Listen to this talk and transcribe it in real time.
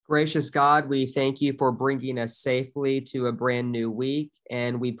Gracious God, we thank you for bringing us safely to a brand new week,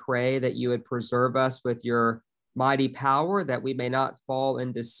 and we pray that you would preserve us with your mighty power, that we may not fall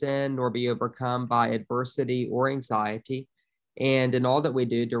into sin nor be overcome by adversity or anxiety. And in all that we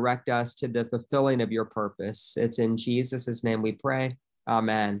do, direct us to the fulfilling of your purpose. It's in Jesus' name we pray.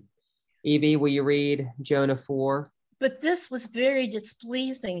 Amen. Evie, will you read Jonah 4? But this was very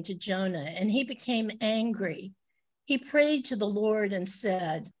displeasing to Jonah, and he became angry. He prayed to the Lord and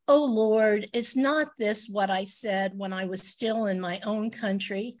said, "O Lord, is not this what I said when I was still in my own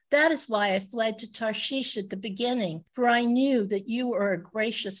country? That is why I fled to Tarshish at the beginning, for I knew that you are a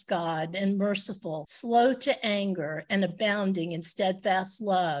gracious God and merciful, slow to anger and abounding in steadfast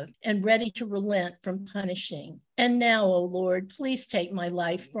love, and ready to relent from punishing. And now, O Lord, please take my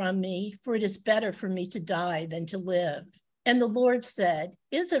life from me, for it is better for me to die than to live." And the Lord said,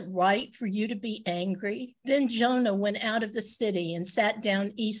 "Is it right for you to be angry?" Then Jonah went out of the city and sat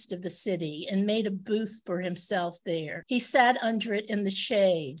down east of the city and made a booth for himself there. He sat under it in the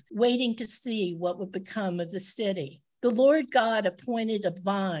shade, waiting to see what would become of the city. The Lord God appointed a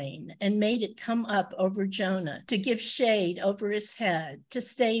vine and made it come up over Jonah to give shade over his head, to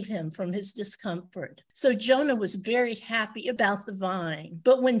save him from his discomfort. So Jonah was very happy about the vine.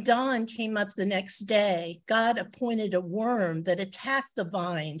 But when dawn came up the next day, God appointed a worm that attacked the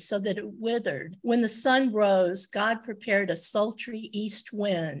vine so that it withered. When the sun rose, God prepared a sultry east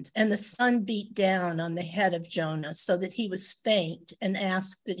wind, and the sun beat down on the head of Jonah so that he was faint and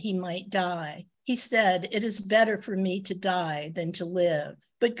asked that he might die. He said, "It is better for me to die than to live."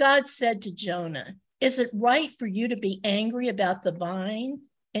 But God said to Jonah, "Is it right for you to be angry about the vine?"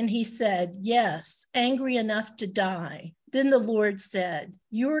 And he said, "Yes, angry enough to die." Then the Lord said,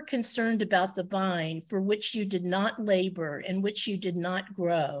 "You are concerned about the vine for which you did not labor and which you did not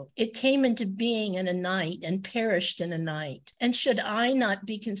grow. It came into being in a night and perished in a night. And should I not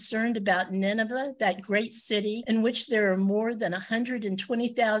be concerned about Nineveh, that great city in which there are more than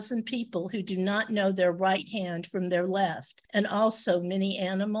 120,000 people who do not know their right hand from their left, and also many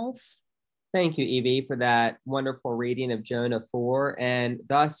animals?" Thank you, Evie, for that wonderful reading of Jonah 4. And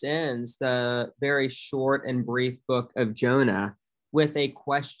thus ends the very short and brief book of Jonah with a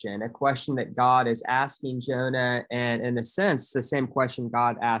question that God is asking Jonah. And in a sense, the same question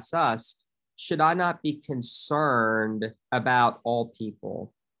God asks us: should I not be concerned about all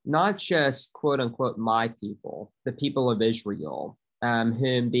people, not just quote unquote my people, the people of Israel,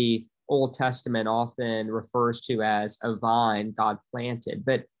 whom the Old Testament often refers to as a vine God planted,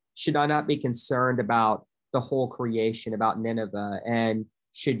 but should I not be concerned about the whole creation, about Nineveh? And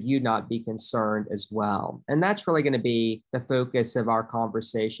should you not be concerned as well? And that's really going to be the focus of our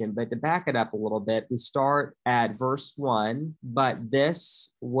conversation. But to back it up a little bit, we start at verse 1, but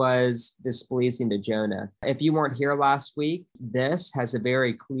this was displeasing to Jonah. If you weren't here last week, this has a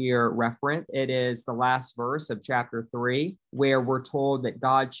very clear reference. It is the last verse of chapter 3, where we're told that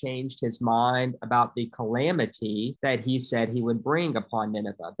God changed his mind about the calamity that he said he would bring upon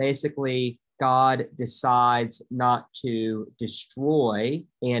Nineveh. Basically, God decides not to destroy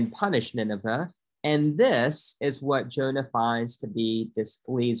and punish Nineveh. And this is what Jonah finds to be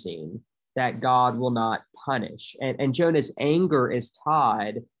displeasing, that God will not punish. And Jonah's anger is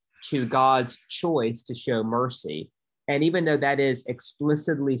tied to God's choice to show mercy. And even though that is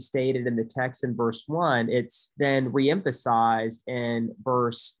explicitly stated in the text in verse 1, it's then reemphasized in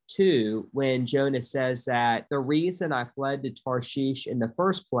verse 2 when Jonah says that the reason I fled to Tarshish in the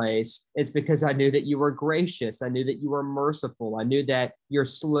first place is because I knew that you were gracious. I knew that you were merciful. I knew that you're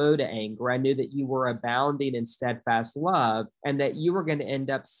slow to anger. I knew that you were abounding in steadfast love, and that you were going to end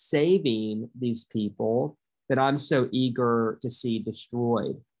up saving these people that I'm so eager to see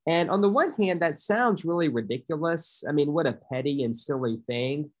destroyed. And on the one hand, that sounds really ridiculous. I mean, what a petty and silly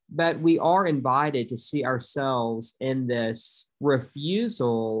thing. But we are invited to see ourselves in this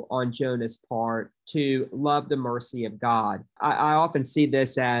refusal on Jonah's part to love the mercy of God. I often see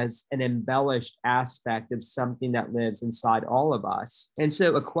this as an embellished aspect of something that lives inside all of us. And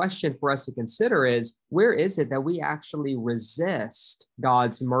so a question for us to consider is, where is it that we actually resist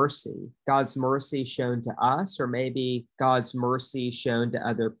God's mercy shown to us, or maybe God's mercy shown to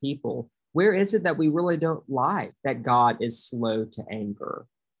other people? Where is it that we really don't like that God is slow to anger?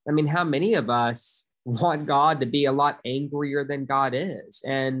 I mean, how many of us want God to be a lot angrier than God is,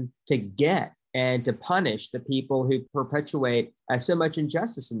 and to get and to punish the people who perpetuate so much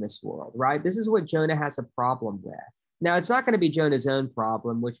injustice in this world, right? This is what Jonah has a problem with. Now, it's not going to be Jonah's own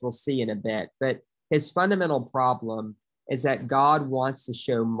problem, which we'll see in a bit, but his fundamental problem is that God wants to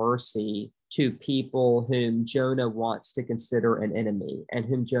show mercy to people whom Jonah wants to consider an enemy and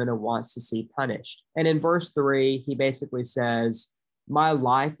whom Jonah wants to see punished. And in verse 3, he basically says, My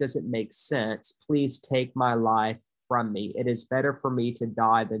life doesn't make sense. Please take my life from me. It is better for me to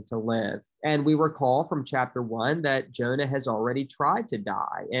die than to live. And we recall from chapter 1 that Jonah has already tried to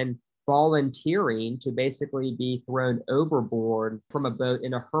die and volunteering to basically be thrown overboard from a boat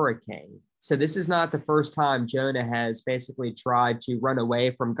in a hurricane. So this is not the first time Jonah has basically tried to run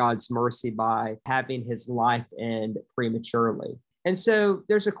away from God's mercy by having his life end prematurely. And so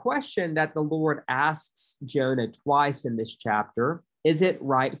there's a question that the Lord asks Jonah twice in this chapter. Is it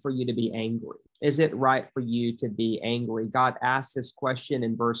right for you to be angry? Is it right for you to be angry? God asks this question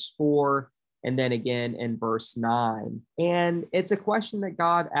in verse 4 and then again in verse 9. And it's a question that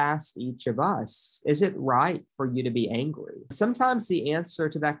God asks each of us. Is it right for you to be angry? Sometimes the answer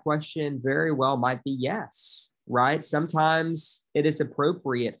to that question very well might be yes, right? Sometimes it is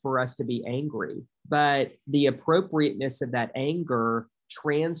appropriate for us to be angry, but the appropriateness of that anger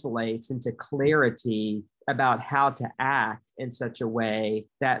translates into clarity about how to act in such a way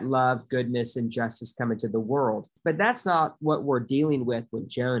that love, goodness, and justice come into the world. But that's not what we're dealing with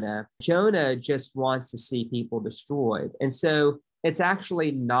Jonah. Jonah just wants to see people destroyed. And so it's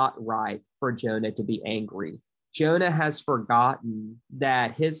actually not right for Jonah to be angry. Jonah has forgotten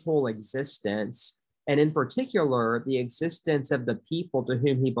that his whole existence, and in particular, the existence of the people to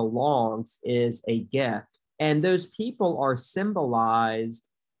whom he belongs, is a gift. And those people are symbolized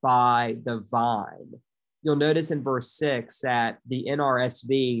by the vine. You'll notice in verse 6 that the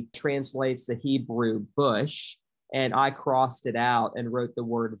NRSV translates the Hebrew bush, and I crossed it out and wrote the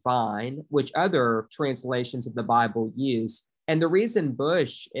word vine, which other translations of the Bible use. And the reason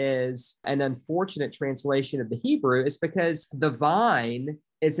bush is an unfortunate translation of the Hebrew is because the vine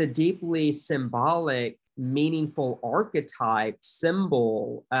is a deeply symbolic, meaningful archetype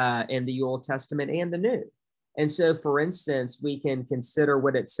symbol in the Old Testament and the New. And so, for instance, we can consider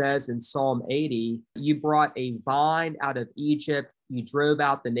what it says in Psalm 80. You brought a vine out of Egypt, you drove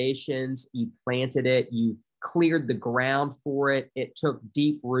out the nations, you planted it, you cleared the ground for it, it took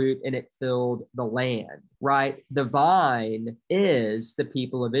deep root and it filled the land, right? The vine is the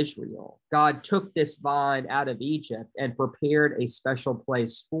people of Israel. God took this vine out of Egypt and prepared a special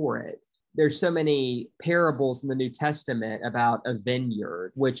place for it. There's so many parables in the New Testament about a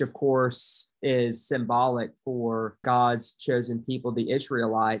vineyard, which of course is symbolic for God's chosen people, the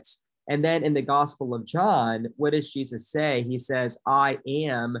Israelites. And then in the Gospel of John, what does Jesus say? He says, I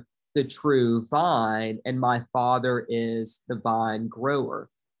am the true vine, and my Father is the vine grower.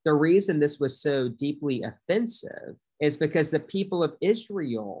 The reason this was so deeply offensive is because the people of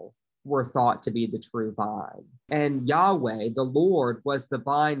Israel were thought to be the true vine. And Yahweh, the Lord, was the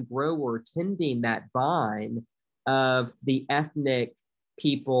vine grower tending that vine of the ethnic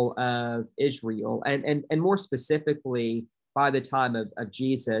people of Israel. And more specifically, by the time of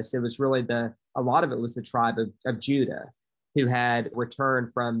Jesus, it was really a lot of it was the tribe of Judah who had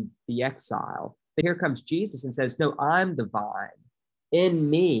returned from the exile. But here comes Jesus and says, no, I'm the vine. In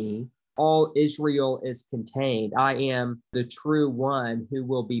me, all Israel is contained. I am the true one who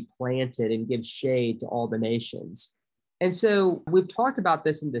will be planted and give shade to all the nations. And so we've talked about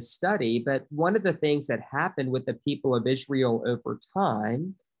this in this study, but one of the things that happened with the people of Israel over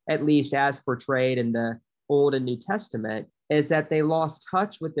time, at least as portrayed in the Old and New Testament, is that they lost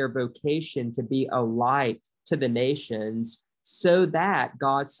touch with their vocation to be a light to the nations so that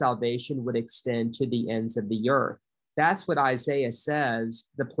God's salvation would extend to the ends of the earth. That's what Isaiah says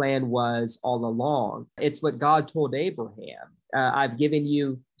the plan was all along. It's what God told Abraham. I've given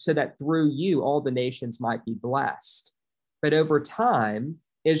you so that through you, all the nations might be blessed. But over time,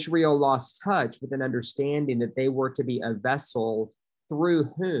 Israel lost touch with an understanding that they were to be a vessel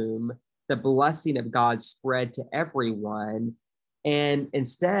through whom the blessing of God spread to everyone. And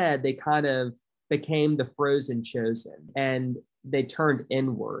instead, they kind of became the frozen chosen and they turned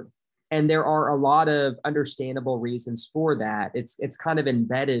inward. And there are a lot of understandable reasons for that. It's kind of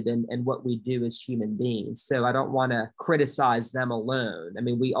embedded in what we do as human beings. So I don't want to criticize them alone. I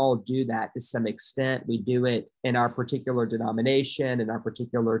mean, we all do that to some extent. We do it in our particular denomination, in our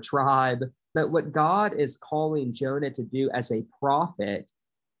particular tribe. But what God is calling Jonah to do as a prophet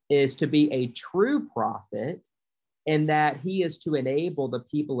is to be a true prophet, in that he is to enable the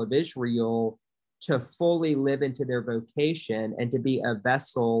people of Israel to fully live into their vocation and to be a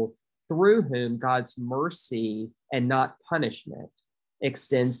vessel through whom God's mercy and not punishment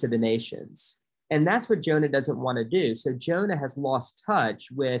extends to the nations. And that's what Jonah doesn't want to do. So Jonah has lost touch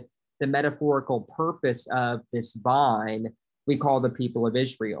with the metaphorical purpose of this vine we call the people of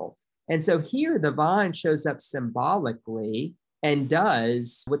Israel. And so here the vine shows up symbolically and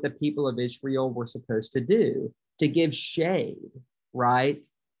does what the people of Israel were supposed to do, to give shade, right?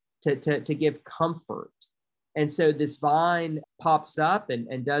 To give comfort, And so this vine pops up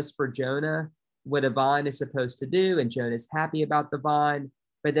and does for Jonah what a vine is supposed to do. And Jonah's happy about the vine.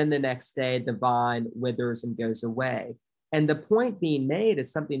 But then the next day, the vine withers and goes away. And the point being made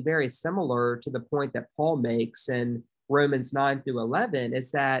is something very similar to the point that Paul makes in Romans 9 through 11,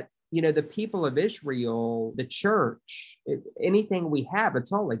 is that, the people of Israel, the church, anything we have,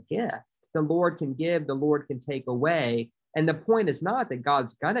 it's all a gift. The Lord can give, the Lord can take away. And the point is not that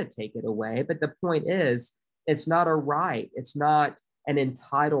God's going to take it away, but the point is it's not a right. It's not an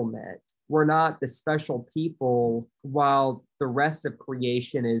entitlement. We're not the special people while the rest of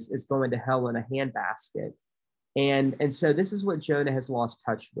creation is going to hell in a handbasket. And so this is what Jonah has lost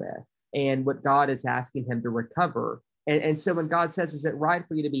touch with and what God is asking him to recover. And so when God says, is it right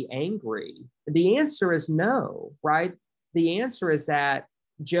for you to be angry? The answer is no, right? The answer is that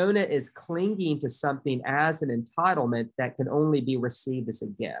Jonah is clinging to something as an entitlement that can only be received as a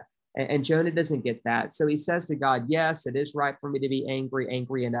gift. And Jonah doesn't get that. So he says to God, yes, it is right for me to be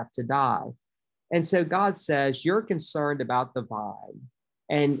angry enough to die. And so God says, you're concerned about the vine,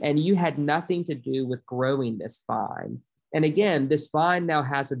 and you had nothing to do with growing this vine. And again, this vine now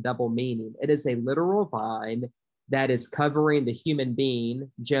has a double meaning. It is a literal vine that is covering the human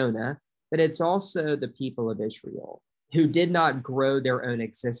being, Jonah, but it's also the people of Israel who did not grow their own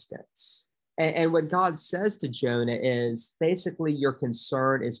existence. And what God says to Jonah is basically, your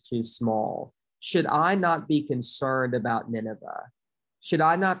concern is too small. Should I not be concerned about Nineveh? Should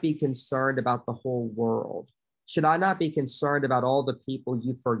I not be concerned about the whole world? Should I not be concerned about all the people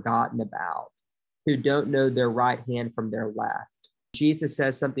you've forgotten about who don't know their right hand from their left? Jesus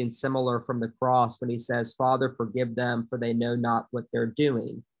says something similar from the cross when he says, Father, forgive them, for they know not what they're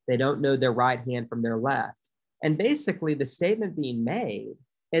doing. They don't know their right hand from their left. And basically, the statement being made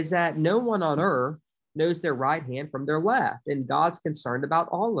is that no one on earth knows their right hand from their left, and God's concerned about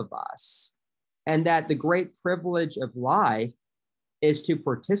all of us. And that the great privilege of life is to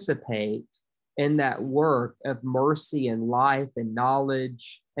participate in that work of mercy and life and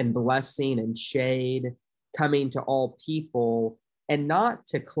knowledge and blessing and shade coming to all people, and not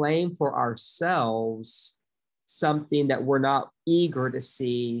to claim for ourselves something that we're not eager to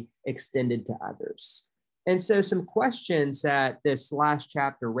see extended to others. And so some questions that this last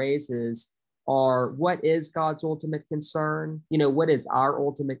chapter raises are, what is God's ultimate concern? What is our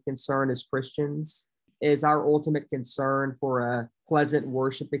ultimate concern as Christians? Is our ultimate concern for a pleasant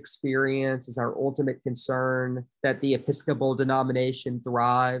worship experience? Is our ultimate concern that the Episcopal denomination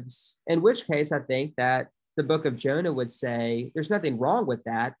thrives? In which case, I think that the book of Jonah would say there's nothing wrong with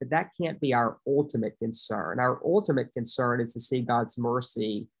that, but that can't be our ultimate concern. Our ultimate concern is to see God's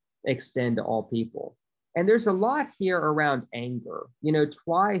mercy extend to all people. And there's a lot here around anger.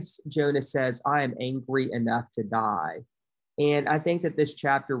 Twice Jonah says, I am angry enough to die. And I think that this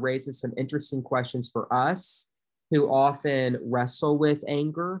chapter raises some interesting questions for us who often wrestle with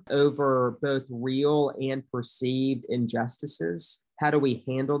anger over both real and perceived injustices. How do we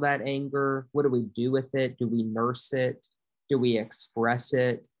handle that anger? What do we do with it? Do we nurse it? Do we express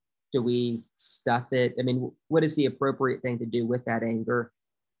it? Do we stuff it? I mean, what is the appropriate thing to do with that anger?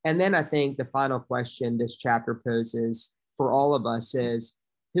 And then I think the final question this chapter poses for all of us is,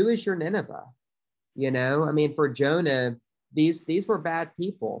 who is your Nineveh? For Jonah, these were bad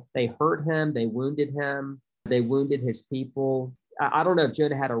people. They hurt him. They wounded him. They wounded his people. I don't know if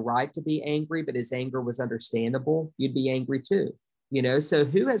Jonah had a right to be angry, but his anger was understandable. You'd be angry too. So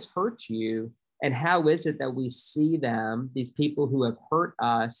who has hurt you? And how is it that we see them, these people who have hurt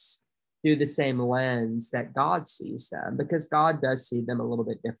us, through the same lens that God sees them? Because God does see them a little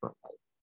bit differently.